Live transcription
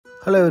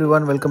Hello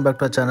everyone, welcome back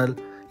to our channel.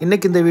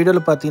 இன்னைக்கு இந்த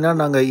வீடியோல பாத்தீங்கன்னா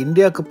நாங்க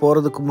இந்தியாக்கு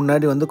போறதுக்கு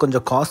முன்னாடி வந்து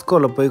கொஞ்சம்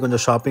COSTCOல போய்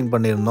கொஞ்சம் ஷாப்பிங்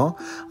பண்ணிருந்தோம்.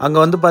 அங்க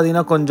வந்து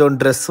பாத்தீங்கன்னா கொஞ்சம்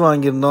Dress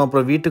வாங்கியிருந்தோம்.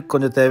 அப்புறம் வீட்டுக்கு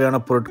கொஞ்சம் தேவையான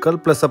பொருட்கள்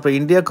ப்ளஸ் அப்புறம்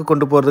இந்தியாக்கு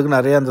கொண்டு போறதுக்கு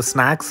நிறைய அந்த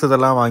ஸ்நாக்ஸ்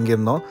இதெல்லாம்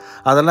வாங்கியிருந்தோம்.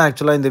 அதெல்லாம்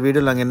एक्चुअली இந்த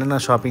வீடியோல நாங்க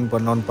என்னென்ன ஷாப்பிங்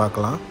பண்ணோம்னு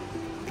பார்க்கலாம்.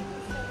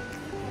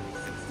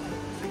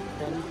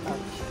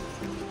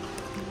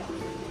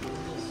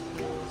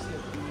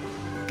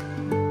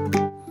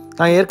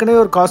 நான் ஏற்கனவே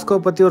ஒரு COSTCO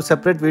பத்தி ஒரு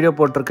செப்பரேட் வீடியோ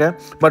போட்டுருக்கேன்.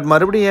 பட்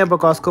மறுபடியும் ஏன் இப்போ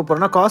COSTCO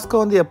போறேன்னா COSTCO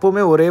வந்து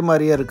எப்பவுமே ஒரே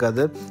மாதிரியே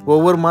இருக்காது.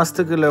 ஒவ்வொரு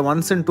மாசத்துக்கு இல்ல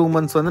ஒன்ஸ் இன் 2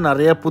 months வந்து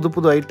நிறைய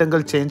புது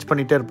ஐட்டங்கள் சேஞ்ச்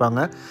பண்ணிட்டே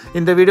இருப்பாங்க.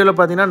 இந்த வீடியோல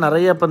பாத்தீங்கன்னா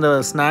நிறைய இப்ப இந்த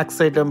ஸ்நாக்ஸ்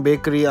ஐட்டம்,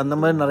 பேக்கரி அந்த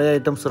மாதிரி நிறைய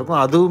ஐட்டம்ஸ்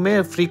இருக்கும். அதுவுமே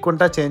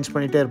ஃப்ரீக்வெண்டா சேஞ்ச்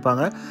பண்ணிட்டே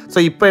இருப்பாங்க. சோ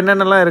இப்போ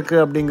என்னென்னலாம் இருக்கு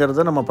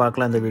அப்படிங்கறத நம்ம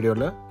பார்க்கலாம் இந்த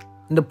வீடியோல.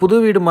 இந்த புது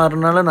வீடு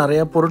மாறனால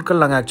நிறைய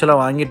பொருட்கள் நாங்கள்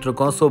ஆக்சுவலாக வாங்கிட்டு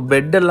இருக்கோம். ஸோ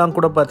பெட் எல்லாம்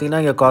கூட பார்த்தீங்கன்னா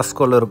இங்கே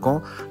COSTCOல இருக்கும்.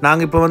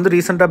 நாங்கள் இப்போ வந்து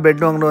ரீசெண்டாக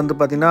பெட் வாங்கினது வந்து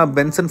பார்த்தீங்கன்னா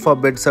பென்சன் ஃபார்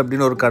பெட்ஸ்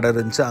அப்படின்னு ஒரு கடை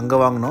இருந்துச்சு, அங்கே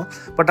வாங்கினோம்.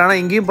 பட் ஆனால்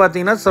இங்கேயும்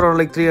பார்த்தீங்கன்னா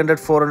லைக்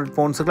 300-400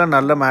 பவுண்ட்ஸுக்குலாம்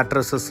நல்ல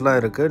மேட்ரஸஸ்லாம்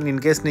இருக்குது.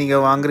 இன்கேஸ்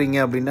நீங்கள் வாங்குறீங்க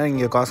அப்படின்னா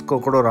இங்கே COSTCO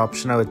கூட ஒரு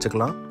ஆப்ஷனாக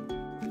வச்சுக்கலாம்.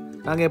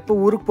 நாங்கள் எப்போ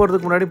ஊருக்கு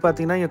போகிறதுக்கு முன்னாடி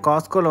பார்த்தீங்கன்னா இங்கே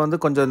COSTCOல வந்து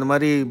கொஞ்சம் இந்த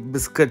மாதிரி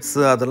பிஸ்கட்ஸ்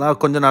அதெல்லாம்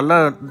கொஞ்சம் நல்லா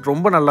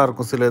ரொம்ப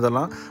நல்லாயிருக்கும் சில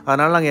இதெல்லாம்.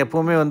 அதனால் நாங்கள்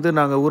எப்போவுமே வந்து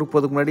நாங்கள் ஊருக்கு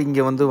போகிறதுக்கு முன்னாடி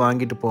இங்கே வந்து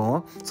வாங்கிட்டு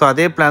போவோம். ஸோ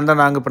அதே பிளான்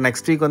தான் நாங்கள் இப்போ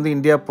நெக்ஸ்ட் வீக் வந்து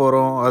இந்தியா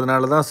போகிறோம்.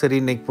 அதனால தான் சரி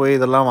இன்றைக்கி போய்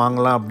இதெல்லாம்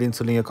வாங்கலாம் அப்படின்னு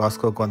சொல்லி இங்கே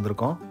COSTCOக்கு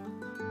வந்திருக்கோம்.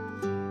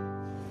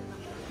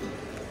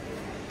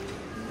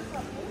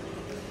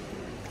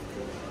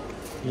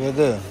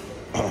 எது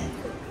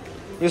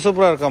இது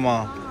சூப்பராக இருக்காமா?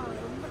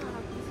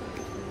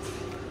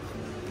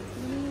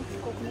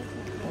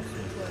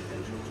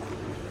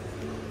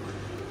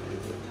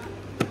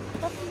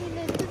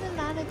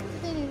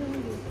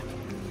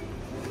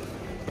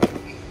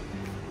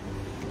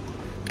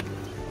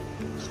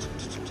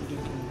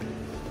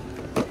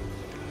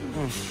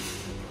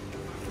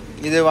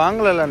 இது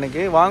வாங்கல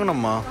அன்னைக்கு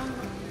வாங்கணுமா?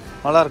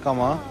 நல்லா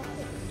இருக்காமா?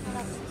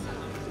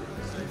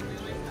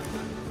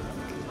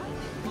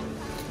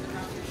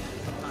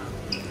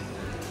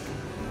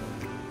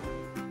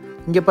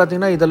 இங்கே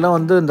பார்த்தீங்கன்னா இதெல்லாம்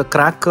வந்து இந்த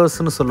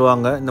கிராக்கர்ஸ்னு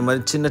சொல்லுவாங்க. இந்த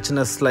மாதிரி சின்ன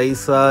சின்ன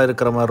ஸ்லைஸாக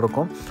இருக்கிற மாதிரி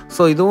இருக்கும்.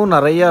 ஸோ இதுவும்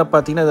நிறையா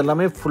பார்த்தீங்கன்னா இது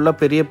எல்லாமே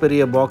ஃபுல்லாக பெரிய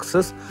பெரிய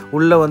பாக்ஸஸ்.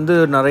 உள்ளே வந்து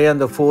நிறைய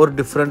அந்த 4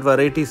 டிஃப்ரெண்ட்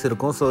வெரைட்டிஸ்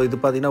இருக்கும். ஸோ இது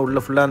பார்த்தீங்கன்னா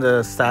உள்ளே ஃபுல்லாக அந்த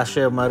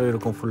சாஷே மாதிரி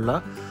இருக்கும்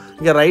ஃபுல்லாக.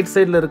 இங்கே ரைட்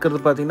சைடில் இருக்கிறது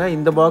பார்த்தீங்கன்னா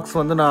இந்த பாக்ஸ்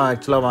வந்து நான்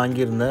ஆக்சுவலாக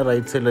வாங்கியிருந்தேன்.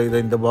 ரைட் சைடில்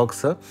இந்த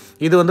பாக்ஸு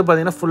இது வந்து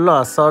பார்த்தீங்கன்னா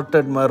ஃபுல்லாக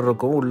அசார்ட்டட் மாதிரி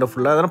இருக்கும் உள்ளே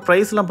ஃபுல்லாக. அதனால்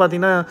ப்ரைஸ்லாம்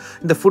பார்த்தீங்கன்னா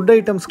இந்த ஃபுட்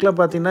ஐட்டம்ஸ்க்குலாம்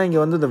பார்த்தீங்கன்னா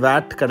இங்கே வந்து இந்த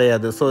வேட்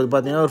கிடையாது. ஸோ இது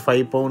பார்த்தீங்கன்னா ஒரு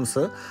 5 pounds.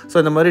 ஸோ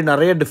இந்த மாதிரி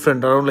நிறைய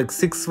different around like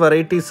 6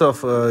 varieties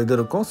of இது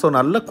இருக்கும். ஸோ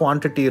நல்ல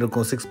குவான்டிட்டி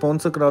இருக்கும். 6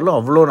 poundsக்குனாலும்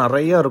அவ்வளோ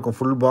நிறையா இருக்கும்.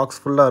 ஃபுல்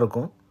பாக்ஸ் ஃபுல்லாக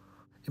இருக்கும்.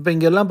 இப்போ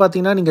இங்கெல்லாம்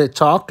பார்த்தீங்கன்னா நீங்கள்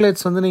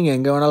சாக்லேட்ஸ் வந்து நீங்கள்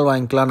எங்கே வேணாலும்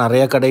வாங்கிக்கலாம்.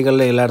 நிறையா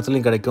கடைகளில் எல்லா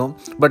இடத்துலையும் கிடைக்கும்.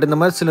 பட் இந்த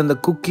மாதிரி சில இந்த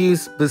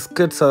குக்கீஸ்,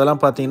 பிஸ்கட்ஸ் அதெல்லாம்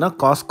பார்த்தீங்கன்னா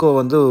COSTCO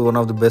வந்து one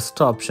of the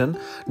best option.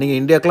 நீங்கள்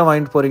இந்தியாவுக்குலாம்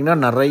வாங்கிட்டு போகிறீங்கன்னா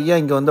நிறையா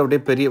இங்கே வந்து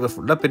அப்படியே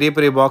ஃபுல்லாக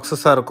பெரிய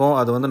பாக்ஸஸாக இருக்கும்.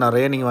 அது வந்து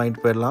நிறைய நீங்கள்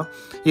வாங்கிட்டு போயிடலாம்.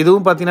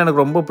 இதுவும் பார்த்தீங்கன்னா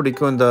எனக்கு ரொம்ப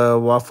பிடிக்கும் இந்த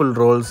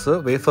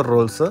வேஃபர்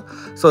ரோல்ஸு.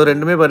 ஸோ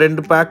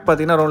ரெண்டு பேக்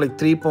பார்த்தீங்கன்னா அரௌண்ட் லைக்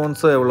 3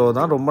 pounds எவ்வளோ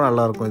தான். ரொம்ப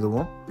நல்லாயிருக்கும்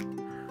இதுவும்.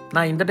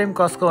 நான் இந்த டைம்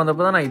COSTCO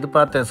வந்தப்போ தான் நான் இது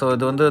பார்த்தேன். ஸோ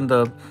இது வந்து இந்த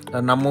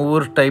நம்ம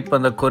ஊர் டைப்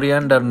அந்த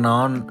கொரியாண்டர்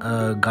நான்,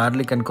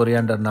 கார்லிக் அண்ட்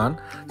கொரியாண்டர் நான்.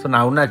 ஸோ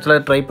நான் ஒன்றும்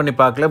ஆக்சுவலாக ட்ரை பண்ணி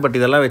பார்க்கல. பட்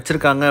இதெல்லாம்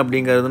வச்சுருக்காங்க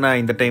அப்படிங்கிறது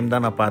நான் இந்த டைம்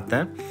தான் நான்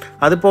பார்த்தேன்.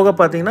 அது போக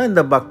பார்த்தீங்கன்னா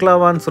இந்த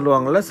பக்லாவான்னு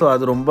சொல்லுவாங்கள்ல, ஸோ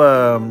அது ரொம்ப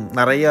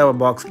நிறையா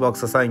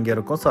பாக்ஸஸாக இங்கே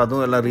இருக்கும். ஸோ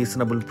அதுவும் எல்லாம்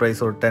ரீசனபிள்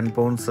ப்ரைஸ், ஒரு 10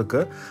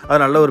 poundsக்கு. அது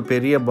நல்ல ஒரு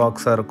பெரிய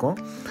பாக்ஸாக இருக்கும்.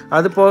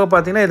 அது போக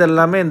பார்த்தீங்கன்னா இது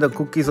எல்லாமே இந்த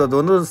குக்கீஸ்,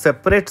 அது வந்து ஒரு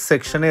செப்பரேட்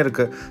செக்ஷனே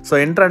இருக்குது. ஸோ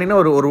என்ட்ரானிங்கன்னா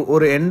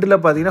ஒரு எண்டில்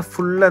பார்த்தீங்கன்னா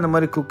ஃபுல்லாக இந்த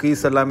மாதிரி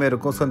குக்கீஸ் எல்லாமே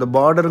இருக்கும். ஸோ இந்த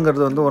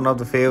பார்டருங்கிறது வந்து ஒன் ஆஃப்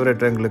த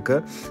ஃபேவரட் எங்களுக்கு.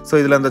 ஸோ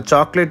இதில் அந்த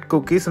சாக்லேட்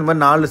குக்கீஸ் இந்த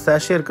மாதிரி 4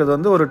 சாஷே இருக்கிறது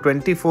வந்து ஒரு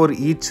 24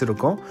 each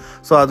இருக்கும்.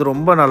 ஸோ அது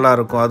ரொம்ப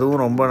நல்லாயிருக்கும்.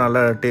 அதுவும் ரொம்ப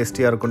நல்லா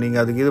டேஸ்டியாக இருக்கும்.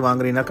 நீங்கள் அதுக்கு இது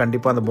வாங்குறீங்கன்னா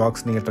கண்டிப்பாக அந்த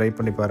பாக்ஸ் நீங்கள் ட்ரை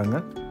பண்ணி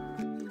பாருங்கள்.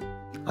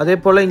 அதே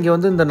போல் இங்கே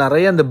வந்து இந்த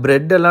நிறைய இந்த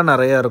பிரெட் எல்லாம்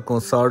நிறையா இருக்கும்.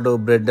 சார்டோ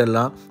பிரெட்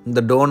எல்லாம், இந்த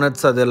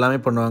டோனட்ஸ் அது எல்லாமே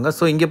பண்ணுவாங்க.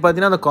 ஸோ இங்கே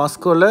பார்த்தீங்கன்னா அந்த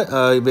COSTCOல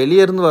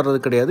வெளியே இருந்து வர்றது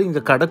கிடையாது.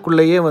 இங்கே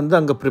கடைக்குள்ளேயே வந்து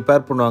அங்கே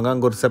ப்ரிப்பேர் பண்ணுவாங்க.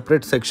 அங்கே ஒரு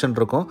செப்பரேட் செக்ஷன்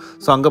இருக்கும்.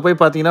 ஸோ அங்கே போய்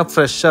பார்த்தீங்கன்னா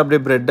ஃப்ரெஷ்ஷாக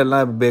அப்படியே பிரெட்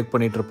எல்லாம் பேக்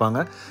பண்ணிகிட்டு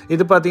இருப்பாங்க.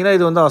 இது பார்த்தீங்கன்னா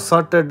இது வந்து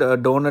அசார்ட்டட்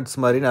டோனட்ஸ்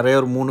மாதிரி நிறைய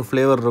ஒரு 3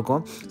 ஃப்ளேவர்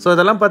இருக்கும். ஸோ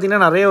இதெல்லாம்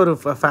பார்த்தீங்கன்னா நிறைய ஒரு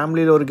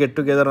ஃபேமிலியில் ஒரு கெட்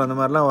டுகெதர் அந்த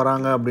மாதிரிலாம்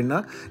வராங்க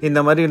அப்படின்னா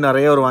இந்த மாதிரி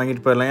நிறைய ஒரு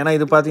வாங்கிட்டு போயிடலாம். ஏன்னா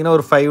இது பார்த்தீங்கன்னா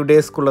ஒரு 5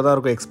 daysக்குள்ளே தான்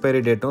இருக்கும்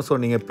எக்ஸ்பைரி டேட்டும். ஸோ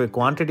நீங்கள் இப்போ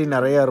குவான்டிட்டி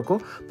நிறையா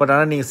இருக்கும். பட்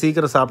ஆனால் நீங்கள்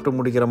சீக்கிரம் சாப்பிட்டு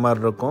முடிக்கிற மாதிரி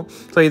இருக்கும்.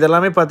 ஸோ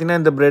இதெல்லாமே பார்த்தீங்கன்னா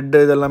இந்த பிரெட்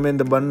இதெல்லாமே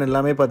இந்த பன்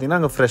எல்லாமே பார்த்தீங்கன்னா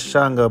அங்கே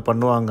ஃப்ரெஷ்ஷாக அங்கே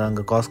பண்ணுவாங்க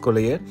அங்கே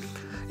COSTCOலயே.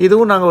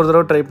 இதுவும் நாங்கள் ஒரு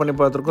தடவை ட்ரை பண்ணி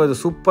பார்த்துருக்கோம். இது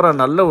சூப்பராக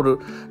நல்ல ஒரு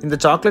இந்த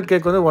சாக்லேட்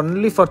கேக் வந்து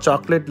ஒன்லி ஃபார்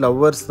சாக்லேட்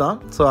லவ்வர்ஸ் தான்.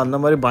 ஸோ அந்த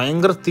மாதிரி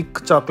பயங்கர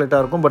திக்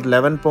சாக்லேட்டாக இருக்கும். But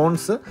 11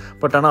 pounds.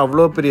 பட் ஆனால்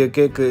அவ்வளோ பெரிய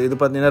கேக்கு. இது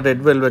பார்த்தீங்கன்னா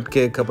ரெட் வெல்வெட்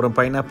கேக், அப்புறம்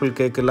பைனாப்பிள்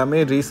கேக்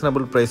எல்லாமே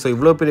ரீசனபிள் ப்ரைஸ். ஸோ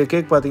இவ்வளோ பெரிய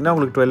கேக் பார்த்தீங்கன்னா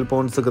உங்களுக்கு 12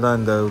 poundsக்கு தான்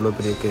இந்த இவ்வளோ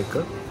பெரிய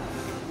கேக்கு.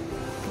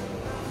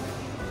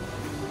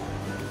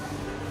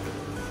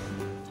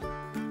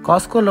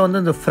 COSTCOல வந்து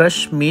இந்த ஃப்ரெஷ்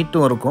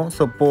மீட்டும் இருக்கும்.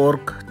 ஸோ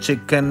போர்க்,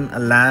 சிக்கன்,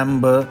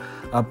 லேம்பு,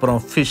 அப்புறம்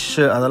ஃபிஷ்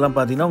அதெல்லாம்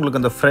பார்த்தீங்கன்னா உங்களுக்கு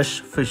அந்த ஃப்ரெஷ்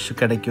ஃபிஷ்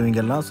கிடைக்கும்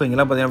இங்கெல்லாம். ஸோ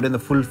இங்கெல்லாம் பார்த்தீங்கன்னா அப்படியே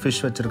இந்த ஃபுல்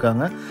ஃபிஷ்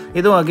வச்சுருக்காங்க.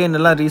 இதுவும் அகைன்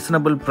எல்லாம்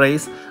ரீசனபிள்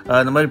ப்ரைஸ்.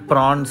 இந்த மாதிரி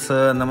ப்ரான்ஸு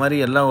அந்த மாதிரி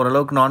எல்லாம்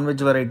ஓரளவுக்கு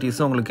நான்வெஜ்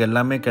வெரைட்டிஸும் உங்களுக்கு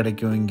எல்லாமே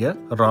கிடைக்கும் இங்கே.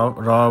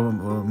 ரா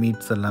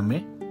மீட்ஸ் எல்லாமே.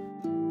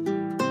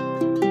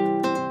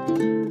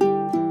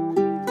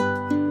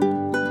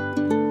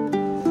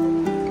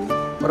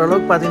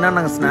 ஓரளவுக்கு பார்த்தீங்கன்னா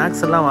நாங்கள்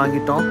ஸ்நாக்ஸ் எல்லாம்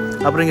வாங்கிட்டோம்.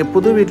 அப்புறம் இங்கே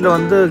புது வீட்டில்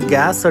வந்து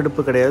கேஸ்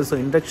அடுப்பு கிடையாது, ஸோ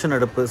இண்டக்ஷன்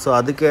அடுப்பு. ஸோ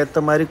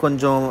அதுக்கேற்ற மாதிரி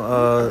கொஞ்சம்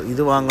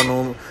இது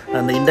வாங்கணும்,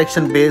 அந்த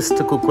இண்டக்ஷன்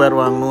பேஸ்டு குக்வேர்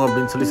வாங்கணும்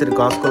அப்படின்னு சொல்லி சரி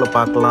காஸ்ட்கோவில்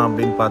பார்க்கலாம்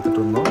அப்படின்னு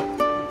பார்த்துட்டு இருந்தோம்.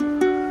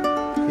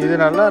 இது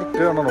நல்லா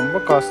இருக்குது, ஆனால் ரொம்ப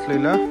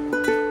காஸ்ட்லியில்.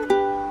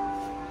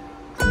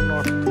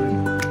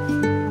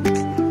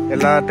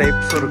 எல்லா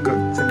டைப்ஸும்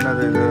இருக்குது.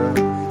 சின்னது இது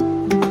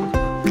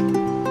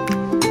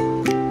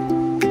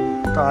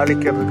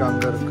தாளிக்கிறதுக்கு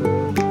அங்கே இருக்குது.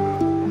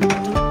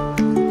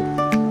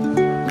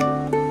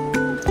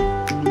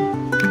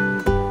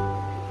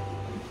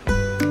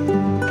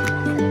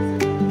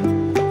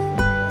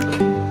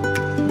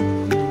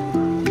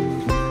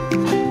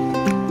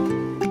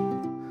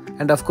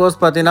 அண்ட் அஃப்கோர்ஸ்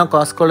பார்த்தீங்கன்னா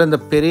காஸ்ட்கோவில் இந்த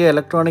பெரிய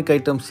எலக்ட்ரானிக்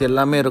ஐட்டம்ஸ்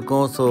எல்லாமே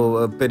இருக்கும். ஸோ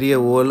பெரிய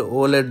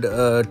OLED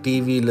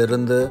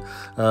டிவியிலிருந்து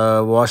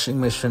washing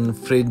machine,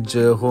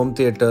 fridge, home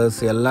theatres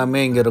எல்லாமே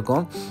இங்கே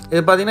இருக்கும்.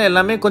 இது பார்த்திங்கன்னா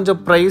எல்லாமே கொஞ்சம்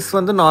ப்ரைஸ்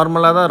வந்து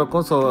நார்மலாக தான்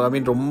இருக்கும். ஸோ ஐ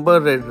மீன் ரொம்ப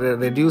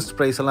ரெடியூஸ்ட்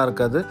ப்ரைஸ் எல்லாம்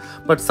இருக்காது.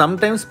 பட்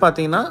சம்டைம்ஸ்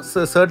பார்த்தீங்கன்னா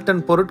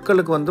சர்டன்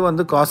பொருட்களுக்கு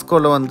வந்து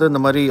காஸ்ட்கோவில் வந்து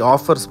இந்த மாதிரி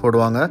ஆஃபர்ஸ்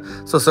போடுவாங்க.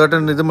 ஸோ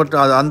சர்டன் இது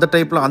மட்டும் அந்த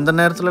டைப்பில் அந்த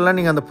நேரத்துலலாம்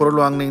நீங்கள் அந்த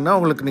பொருள் வாங்கினீங்கன்னா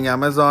உங்களுக்கு நீங்கள்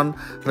அமேசான்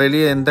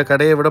வெளியே எந்த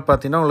கடையை விட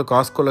பார்த்தீங்கன்னா உங்களுக்கு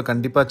காஸ்ட்கோவில்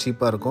கண்டிப்பாக சீப்பாக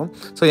இருக்கும்.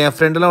 ஸோ என்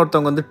ஃப்ரெண்டெலாம்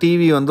ஒருத்தவங்க வந்து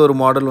டிவி வந்து ஒரு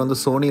மாடல் வந்து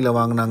சோனியில்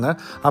வாங்கினாங்க.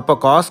 அப்போ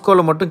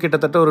காஸ்ட்கோவில் மட்டும்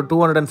கிட்டத்தட்ட ஒரு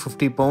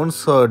 250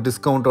 பவுண்ட்ஸ்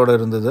டிஸ்கவுண்ட்டோடு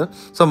இருந்தது.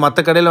 ஸோ மற்ற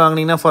கடையில்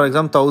வாங்கினீங்கன்னா ஃபார்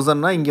எக்ஸாம்பிள்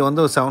 1000னா இங்கே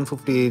வந்து ஒரு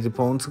 750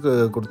 பவுண்ட்ஸுக்கு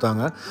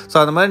கொடுத்தாங்க. ஸோ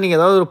அது மாதிரி நீங்கள்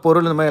ஏதாவது ஒரு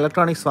பொருள் இந்த மாதிரி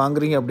எலக்ட்ரானிக்ஸ்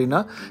வாங்குறீங்க அப்படின்னா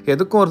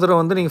எதுக்கும் ஒரு தடவை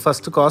வந்து நீங்கள்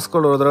ஃபஸ்ட்டு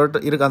காஸ்ட்கோவில் ஒரு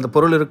தடவை இருக்கு அந்த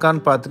பொருள்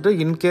இருக்கான்னு பார்த்துட்டு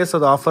இன்கேஸ்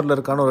அது ஆஃபரில்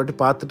இருக்கான்னு ஒரு வாட்டி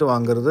பார்த்துட்டு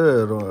வாங்குறது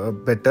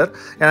பெட்டர்.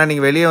 ஏன்னா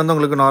நீங்கள் வெளியே வந்து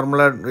உங்களுக்கு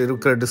நார்மலாக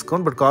இருக்கிற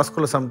டிஸ்கவுண்ட், பட்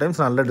காஸ்ட்கோவில்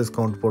சம்டைம்ஸ் நல்ல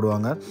டிஸ்கவுண்ட்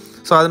போடுவாங்க.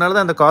 ஸோ அதனால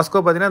தான் அந்த காஸ்ட்கோ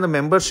பார்த்தீங்கன்னா அந்த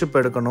மெம்பர்ஷிப்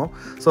எடுக்கணும்.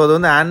 ஸோ அது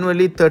வந்து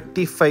ஆனுவலி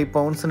 35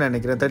 பவுண்ட்ஸ்னு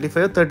நினைக்கிறேன்,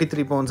 35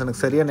 33 பவுண்ட்ஸ்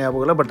எனக்கு சரியாக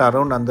ஞாபகம் இல்லை, பட்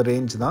அரௌண்ட் அந்த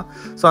ரேஞ்ச் தான்.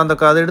 ஸோ அந்த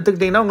அதை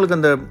எடுத்துக்கிட்டிங்கன்னா உங்களுக்கு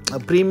அந்த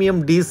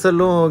ப்ரீமியம்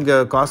டீசலும் இங்கே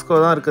காஸ்ட்கோ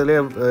தான் இருக்கிறதுலே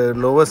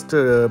லோவஸ்ட்டு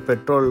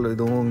பெட்ரோல்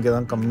இதுவும் இங்கே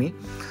தான் கம்மி.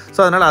 ஸோ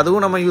அதனால்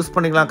அதுவும் நம்ம யூஸ்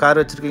பண்ணிக்கலாம்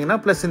கார் வச்சுருக்கீங்கன்னா.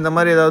 ப்ளஸ் இந்த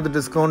மாதிரி ஏதாவது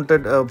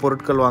டிஸ்கவுண்டட்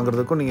பொருட்கள்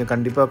வாங்குறதுக்கும் நீங்கள்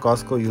கண்டிப்பாக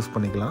காஸ்ட்கோ யூஸ்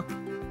பண்ணிக்கலாம்.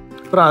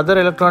 அப்புறம் அதர்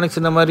எலக்ட்ரானிக்ஸ்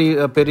இந்த மாதிரி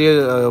பெரிய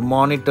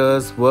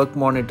monitors, work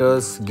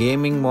monitors,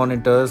 gaming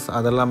monitors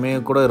அதெல்லாமே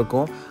கூட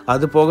இருக்கும்.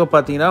 அது போக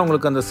பார்த்தீங்கன்னா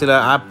உங்களுக்கு அந்த சில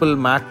ஆப்பிள்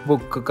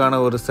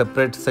மேக்புக்குக்கான ஒரு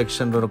செப்பரேட்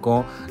செக்ஷன்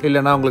இருக்கும்.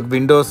 இல்லைனா உங்களுக்கு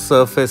விண்டோஸ்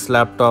சர்ஃபேஸ்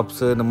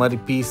லேப்டாப்ஸு, இந்த மாதிரி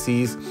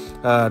பிசிஸ்,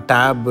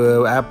 டேபு,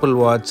 ஆப்பிள்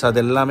வாட்ச்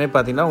அது எல்லாமே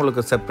பார்த்தீங்கன்னா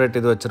உங்களுக்கு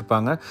செப்பரேட் இது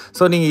வச்சுருப்பாங்க.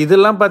 ஸோ நீங்கள்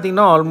இதெல்லாம்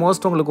பார்த்தீங்கன்னா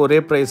ஆல்மோஸ்ட் உங்களுக்கு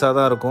ஒரே ப்ரைஸாக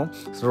தான் இருக்கும்.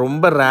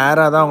 ரொம்ப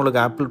ரேராக தான்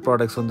உங்களுக்கு ஆப்பிள்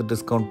ப்ராடக்ட்ஸ் வந்து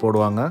டிஸ்கவுண்ட்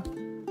போடுவாங்க.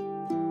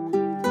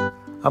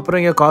 அப்புறம்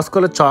இங்கே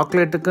காஸ்ட்கோவில்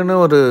சாக்லேட்டுக்குன்னு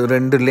ஒரு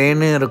 2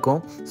 லேனே இருக்கும்.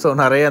 ஸோ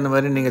நிறைய அந்த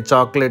மாதிரி நீங்கள்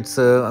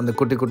சாக்லேட்ஸு, அந்த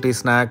குட்டி குட்டி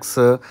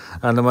ஸ்நாக்ஸு,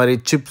 அந்த மாதிரி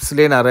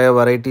சிப்ஸ்லேயே நிறைய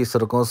வெரைட்டிஸ்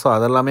இருக்கும். ஸோ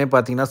அதெல்லாமே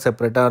பார்த்திங்கன்னா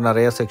செப்பரேட்டாக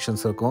நிறைய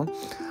செக்ஷன்ஸ் இருக்கும்.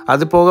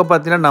 அது போக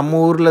பார்த்தீங்கன்னா நம்ம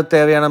ஊரில்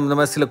தேவையான இந்த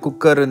மாதிரி சில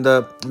குக்கர்,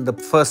 இந்த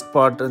ஃபர்ஸ்ட்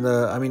பாட், இந்த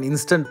ஐ மீன்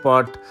இன்ஸ்டன்ட்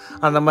பாட்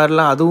அந்த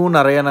மாதிரிலாம் அதுவும்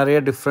நிறைய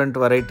டிஃப்ரெண்ட்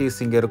வெரைட்டிஸ்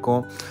இங்கே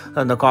இருக்கும்.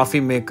 அந்த காஃபி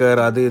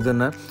மேக்கர் அது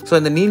இதுன்னு. ஸோ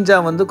இந்த நீஞ்சா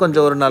வந்து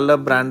கொஞ்சம் ஒரு நல்ல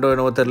பிராண்டோ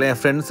என்னவோ தெரியல,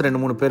 என் ஃப்ரெண்ட்ஸ்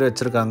 2-3 பேர்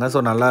வச்சுருக்காங்க.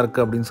 ஸோ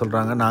நல்லாயிருக்கு அப்படின்னு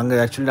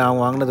சொல்கிறாங்க. நான்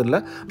வாங்கினதில்லை,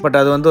 பட்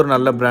அது வந்து ஒரு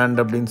நல்ல பிராண்ட்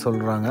அப்படின்னு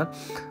சொல்கிறாங்க.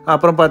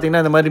 அப்புறம்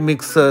பார்த்திங்கன்னா இந்த மாதிரி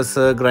மிக்சர்ஸ்,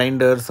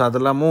 கிரைண்டர்ஸ்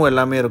அதெல்லாமும்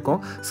எல்லாமே இருக்கும்.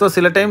 ஸோ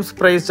சில டைம்ஸ்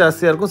ப்ரைஸ்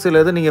ஜாஸ்தியாக இருக்கும்,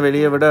 சில இது நீங்கள்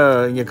வெளியே விட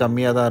இங்கே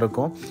கம்மியாக தான்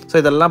இருக்கும். ஸோ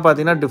இதெல்லாம்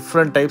பார்த்திங்கன்னா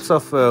different types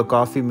of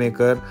coffee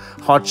maker,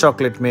 hot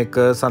chocolate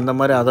makers அந்த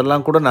மாதிரி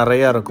அதெல்லாம் கூட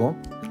நிறையா இருக்கும்.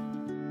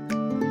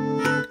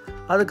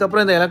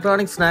 அதுக்கப்புறம் இந்த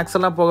எலக்ட்ரானிக் ஸ்நாக்ஸ்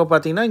எல்லாம் போக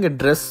பார்த்தீங்கன்னா இங்கே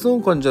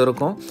ட்ரெஸ்ஸும் கொஞ்சம்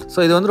இருக்கும். ஸோ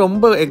இது வந்து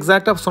ரொம்ப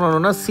எக்ஸாக்டாக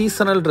சொல்லணும்னா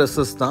சீசனல்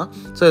ட்ரெஸ்ஸஸ் தான்.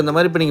 ஸோ இந்த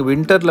மாதிரி இப்போ நீங்கள்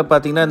வின்டரில்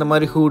பார்த்தீங்கன்னா இந்த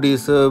மாதிரி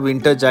ஹூடிஸு,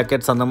 வின்டர்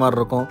ஜாக்கெட்ஸ் அந்த மாதிரி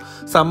இருக்கும்.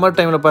 சம்மர்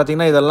டைமில்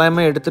பார்த்தீங்கன்னா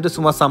இதெல்லாமே எடுத்துகிட்டு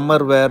சும்மா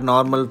சம்மர் வேர்,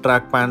 நார்மல்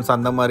ட்ராக் பேண்ட்ஸ்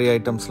அந்த மாதிரி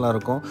ஐட்டம்ஸ்லாம்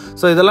இருக்கும்.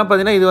 ஸோ இதெல்லாம்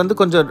பார்த்தீங்கன்னா இது வந்து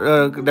கொஞ்சம்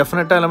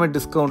டெஃபினட்டாக எல்லாமே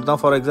டிஸ்கவுண்ட்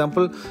தான். ஃபார்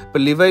எக்ஸாம்பிள்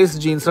இப்போ லிவைஸ்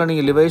ஜீன்ஸ்லாம்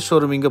நீங்கள் லிவைஸ்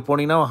ஷோரூம் இங்கே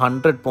போனீங்கன்னா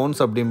 100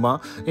 பவுண்ட்ஸ் அப்படிம்பா.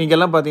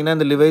 இங்கெல்லாம் பார்த்தீங்கன்னா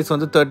இந்த லிவைஸ்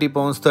வந்து 30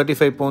 பவுண்ட்ஸ்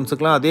 35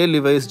 பவுண்ட்ஸுக்குலாம் அதே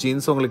லிவைஸ்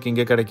ஜீன்ஸ் உங்களுக்கு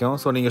இங்கே கிடைக்கும்.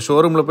 ஸோ நீங்கள்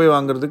ஷோரூமில் போய்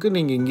வாங்குறதுக்கு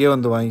நீங்கள் இங்கே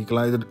வந்து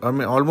வாங்கிக்கலாம்.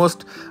 இது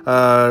ஆல்மோஸ்ட்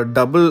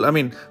டபுள்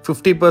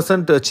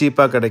 50%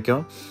 சீப்பாக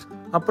கிடைக்கும்.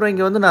 அப்புறம்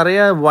இங்கே வந்து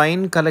நிறைய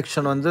வைன்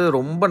கலெக்ஷன் வந்து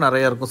ரொம்ப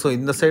நிறையா இருக்கும். ஸோ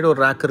இந்த சைடு ஒரு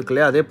ரேக் இருக்கு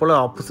இல்லையா, அதே போல்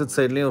ஆப்போசிட்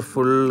சைட்லேயும் ஒரு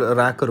ஃபுல்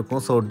ரேக்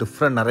இருக்கும். ஸோ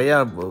டிஃப்ரெண்ட் நிறையா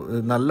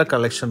நல்ல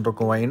கலெக்ஷன்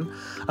இருக்கும் வைன்.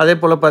 அதே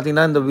போல்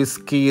பார்த்திங்கன்னா இந்த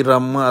விஸ்கி,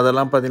 ரம்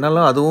அதெல்லாம்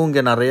பார்த்திங்கனாலும் அதுவும்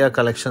இங்கே நிறையா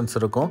கலெக்ஷன்ஸ்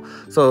இருக்கும்.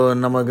 ஸோ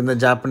நமக்கு இந்த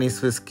ஜாப்பனீஸ்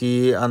விஸ்கி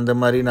அந்த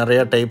மாதிரி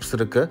நிறையா டைப்ஸ்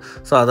இருக்குது.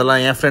 ஸோ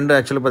அதெல்லாம் என் ஃப்ரெண்டு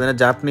ஆக்சுவலி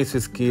பார்த்திங்கன்னா ஜாப்பனீஸ்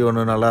விஸ்கி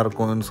ஒன்று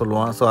நல்லாயிருக்கும்னு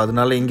சொல்லுவான். ஸோ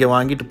அதனால இங்கே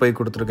வாங்கிட்டு போய்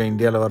கொடுத்துருக்கேன்,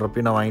 இந்தியாவில்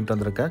வர்றப்போ நான் வாங்கிட்டு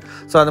வந்திருக்கேன்.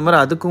 ஸோ அந்த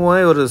மாதிரி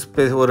அதுக்குமே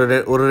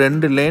ஒரு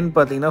 2 லேன்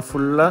பார்த்திங்கன்னா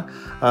ஃபுல்லாக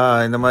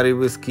இந்த மாதிரி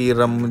விஸ்கி,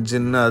 ரம்,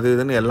 ஜின் அது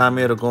இதுன்னு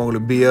எல்லாமே இருக்கும்.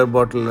 உங்களுக்கு பியர்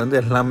பாட்டில்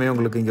எல்லாமே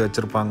உங்களுக்கு இங்கே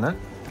வச்சுருப்பாங்க.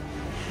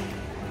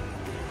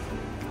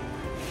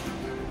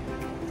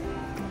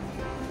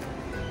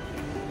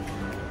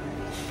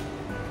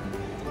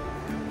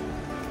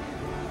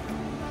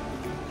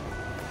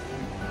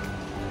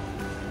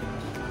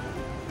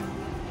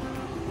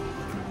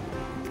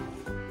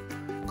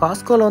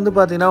 காஸ்கோவில் வந்து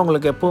பார்த்தீங்கன்னா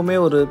உங்களுக்கு எப்போவுமே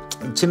ஒரு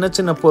சின்ன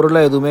சின்ன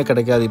பொருளாக எதுவுமே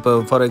கிடைக்காது. இப்போ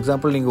ஃபார்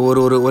எக்ஸாம்பிள் நீங்கள்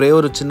ஒரே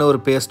ஒரு சின்ன ஒரு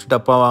பேஸ்ட்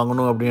டப்பா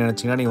வாங்கணும் அப்படின்னு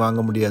நினச்சிங்கன்னா நீங்கள்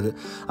வாங்க முடியாது.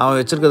 அவன்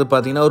வச்சுருக்கிறது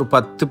பார்த்தீங்கன்னா ஒரு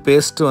 10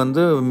 பேஸ்ட்டு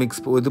வந்து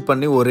இது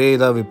பண்ணி ஒரே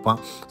இதாக விற்பான்.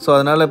 ஸோ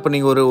அதனால் இப்போ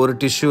நீங்கள் ஒரு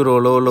டிஷ்யூ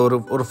ரோலோ இல்லை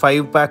ஒரு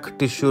 5 பேக்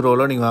டிஷ்யூ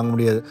ரோலோ நீங்கள் வாங்க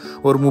முடியாது.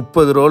 ஒரு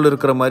 30 ரோல்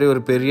இருக்கிற மாதிரி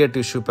ஒரு பெரிய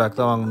டிஷ்யூ பேக்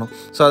தான் வாங்கணும்.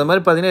 ஸோ அது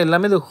மாதிரி பார்த்தீங்கன்னா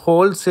எல்லாமே இது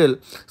ஹோல்சேல்.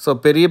 ஸோ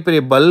பெரிய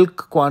பெரிய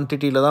பல்க்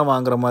குவான்டிட்டியில் தான்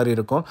வாங்குற மாதிரி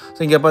இருக்கும்.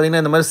 ஸோ இங்கே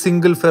பார்த்தீங்கன்னா இந்த மாதிரி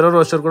சிங்கிள் ஃபெரோ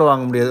ரோஷர் கூட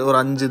வாங்க முடியாது. ஒரு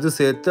 5 இது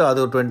சேர்த்து அது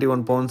ஒரு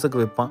 21 பவுண்ட்ஸுக்கு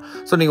விற்பான்.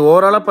 ஸோ நீங்கள்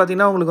ஓவராலாக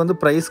பார்த்தீங்கன்னா உங்களுக்கு வந்து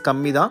ப்ரைஸ்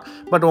கம்மி தான்.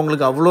 பட்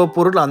உங்களுக்கு அவ்வளோ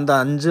பொருள் அந்த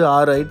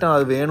 5-6 ஐட்டம்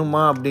அது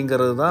வேணுமா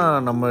அப்படிங்கிறது தான்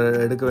நம்ம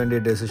எடுக்க வேண்டிய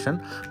டெசிஷன்.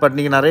 பட்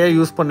நீங்கள் நிறையா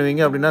யூஸ்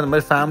பண்ணுவீங்க அப்படின்னா அந்த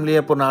மாதிரி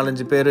ஃபேமிலியாக இப்போ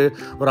 4-5 பேர்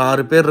ஒரு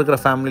 6 பேர் இருக்கிற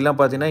ஃபேமிலிலாம்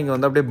பார்த்தீங்கன்னா இங்கே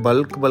வந்து அப்படியே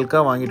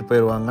பல்காக வாங்கிட்டு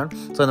போயிடுவாங்க.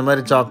 ஸோ இந்த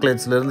மாதிரி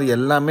சாக்லேட்ஸ்லேருந்து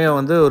எல்லாமே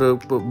வந்து ஒரு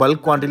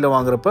பல்க் குவான்டிட்டியில்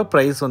வாங்குறப்ப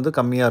ப்ரைஸ் வந்து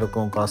கம்மியாக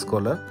இருக்கும்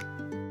காஸ்கோவில்.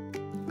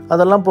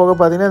 அதெல்லாம் போக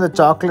பார்த்தீங்கன்னா இந்த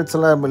சாக்லேட்ஸ்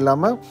எல்லாம்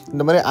இல்லாமல்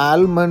இந்த மாதிரி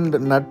ஆல்மண்ட்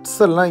நட்ஸ்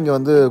எல்லாம் இங்கே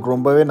வந்து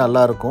ரொம்பவே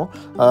நல்லாயிருக்கும்.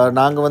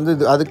 நாங்கள் வந்து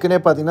அதுக்குன்னே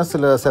பார்த்திங்கன்னா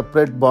சில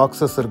செப்பரேட்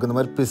பாக்ஸஸ் இருக்குது. இந்த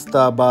மாதிரி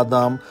பிஸ்தா,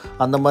 பாதாம்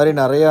அந்த மாதிரி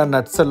நிறையா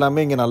நட்ஸ்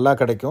எல்லாமே இங்கே நல்லா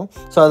கிடைக்கும்.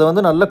 ஸோ அது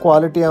வந்து நல்ல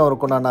குவாலிட்டியாகவும்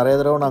இருக்கும். நான் நிறைய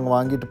தடவை நாங்கள்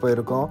வாங்கிட்டு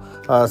போயிருக்கோம்.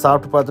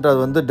 சாப்பிட்டு பார்த்துட்டு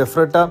அது வந்து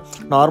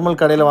டிஃப்ரெண்ட்டாக நார்மல்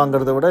கடையில்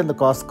வாங்குறத விட இந்த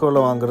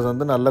காஸ்கோவில் வாங்குறது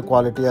வந்து நல்ல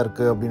குவாலிட்டியாக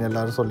இருக்குது அப்படின்னு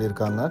எல்லோரும்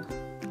சொல்லியிருக்காங்க.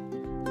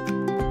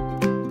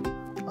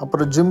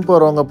 அப்புறம் ஜிம்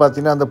போகிறவங்க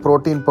பார்த்திங்கன்னா அந்த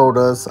ப்ரோட்டீன்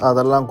பவுடர்ஸ்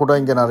அதெல்லாம் கூட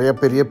இங்கே நிறைய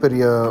பெரிய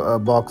பெரிய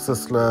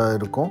பாக்ஸஸில்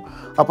இருக்கும்.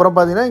 அப்புறம்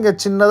பார்த்திங்கன்னா இங்கே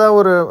சின்னதாக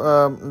ஒரு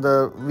இந்த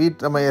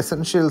நம்ம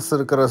எசென்ஷியல்ஸ்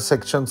இருக்கிற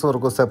செக்ஷன்ஸும்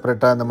இருக்கும்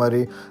செப்பரேட்டாக.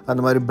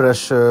 அந்த மாதிரி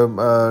ப்ரஷ்ஷு,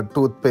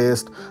 டூத்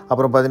பேஸ்ட்,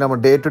 அப்புறம் பார்த்திங்கன்னா நம்ம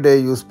டே டு டே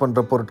யூஸ்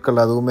பண்ணுற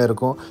பொருட்கள் அதுவுமே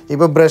இருக்கும்.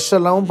 இப்போ ப்ரஷ்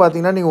எல்லாம்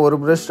பார்த்திங்கன்னா நீங்கள் ஒரு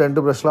ப்ரஷ்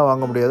 2 ப்ரஷ்லாம்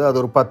வாங்க முடியாது. அது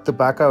ஒரு 10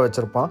 பேக்காக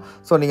வச்சுருப்பான்.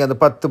 ஸோ நீங்கள் அந்த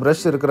 10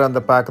 ப்ரஷ் இருக்கிற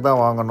அந்த பேக் தான்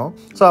வாங்கணும்.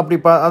 ஸோ அப்படி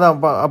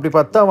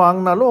 10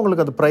 வாங்கினாலும்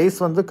உங்களுக்கு அந்த ப்ரைஸ்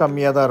வந்து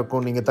கம்மியாக தான்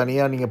இருக்கும். நீங்கள்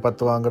தனியாக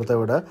 10 வாங்குறத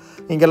விட.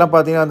 இங்கெல்லாம்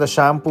பார்த்தீங்கன்னா அந்த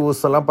ஷாம்பூஸ்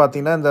எல்லாம்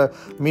பார்த்தீங்கன்னா இந்த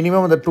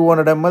மினிமம் இந்த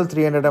 200 ml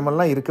 300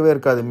 mlலாம் இருக்கவே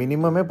இருக்காது.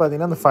 மினிமமே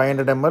பார்த்தீங்கன்னா அந்த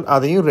 500 ml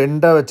அதையும்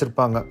 2ஆக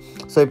வச்சுருப்பாங்க.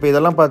 ஸோ இப்போ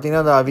இதெல்லாம்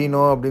பார்த்தீங்கன்னா அந்த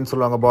அவினோ அப்படின்னு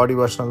சொல்லுவாங்க, பாடி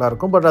வாஷ் நல்லா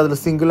இருக்கும். பட்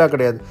அதில் சிங்கிளாக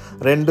கிடையாது,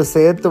 2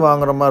 சேர்த்து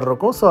வாங்குற மாதிரி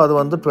இருக்கும். ஸோ அது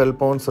வந்து 12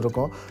 pounds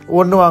இருக்கும்.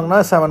 ஒன்று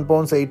வாங்கினா 7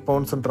 pounds 8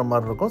 poundsன்ற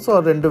மாதிரி இருக்கும். ஸோ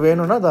 2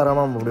 வேணும்னா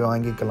தாராளமாக அப்படி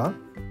வாங்கிக்கலாம்.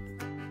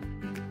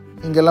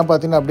 இங்கெல்லாம்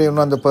பார்த்தீங்கன்னா அப்படியே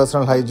இன்னும் அந்த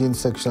பர்சனல் ஹைஜீன்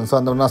செக்ஷன். ஸோ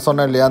அந்த நான்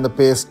சொன்னேன் இல்லையா, அந்த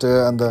பேஸ்ட்டு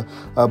அந்த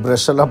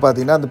ப்ரஷ் எல்லாம்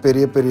பார்த்தீங்கன்னா அந்த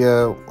பெரிய பெரிய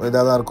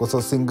இதாக தான் இருக்கும்.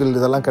 ஸோ சிங்கிள்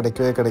இதெல்லாம்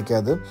கிடைக்கவே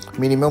கிடைக்காது.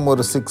 மினிமம்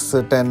ஒரு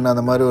 6-10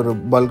 அந்த மாதிரி ஒரு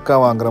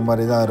பல்காக வாங்குற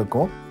மாதிரி தான்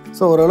இருக்கும்.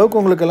 ஸோ ஓரளவுக்கு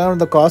உங்களுக்கெல்லாம்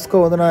இந்த காஸ்கோ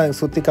வந்து நான்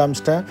சுற்றி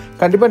காமிச்சிட்டேன்.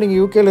 கண்டிப்பாக நீங்கள்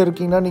யூகேயில்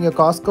இருக்கீங்கன்னா நீங்கள்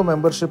காஸ்கோ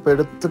மெம்பர்ஷிப்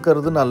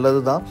எடுத்துக்கிறது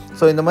நல்லது தான்.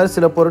 ஸோ இந்த மாதிரி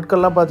சில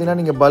பொருட்கள்லாம் பார்த்தீங்கன்னா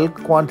நீங்கள்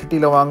பல்க்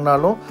குவான்டிட்டியில்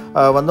வாங்கினாலும்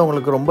வந்து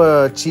உங்களுக்கு ரொம்ப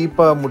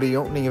சீப்பாக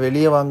முடியும். நீங்கள்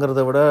வெளியே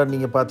வாங்குறத விட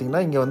நீங்கள்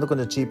பார்த்தீங்கன்னா இங்கே வந்து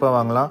கொஞ்சம் சீப்பாக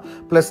வாங்கலாம்.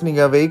 ப்ளஸ்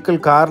நீங்கள்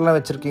வெஹிக்கிள் கார்லாம்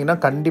வச்சுருக்கீங்கன்னா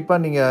கண்டிப்பாக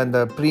நீங்கள்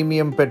இந்த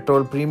ப்ரீமியம்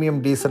பெட்ரோல், ப்ரீமியம்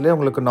டீசல்லே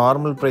உங்களுக்கு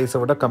நார்மல்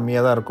ப்ரைஸை விட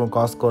கம்மியாக தான் இருக்கும்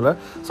காஸ்கோவில்.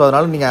 ஸோ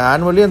அதனால் நீங்கள்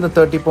ஆனுவலி அந்த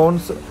 30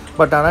 pounds,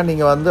 பட் ஆனால்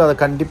நீங்கள் வந்து அதை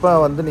கண்டிப்பாக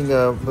வந்து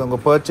நீங்கள்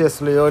உங்கள்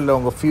பர்ச்சேஸ்லேயோ இல்லை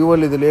உங்கள்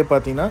ஃபியூவல் இதுலேயே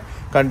பார்த்தீங்கன்னா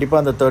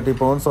கண்டிப்பாக அந்த 30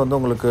 pounds வந்து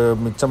உங்களுக்கு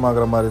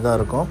மிச்சமாகிற மாதிரி தான்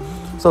இருக்கும்.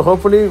 ஸோ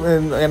ஹோப்ஃபுல்லி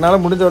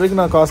என்னால் முடிஞ்ச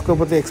வரைக்கும் நான் காஸ்கோ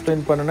பற்றி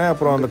எக்ஸ்பிளைன் பண்ணினேன்.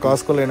 அப்புறம் அந்த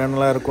காஸ்கோவில்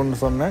என்னென்னலாம்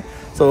இருக்குன்னு சொன்னேன்.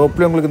 ஸோ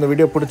ஹோப்ஃபுல்லி உங்களுக்கு இந்த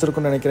வீடியோ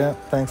பிடிச்சிருக்குன்னு நினைக்கிறேன்.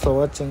 தேங்க்ஸ் ஃபார்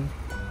வாட்சிங்.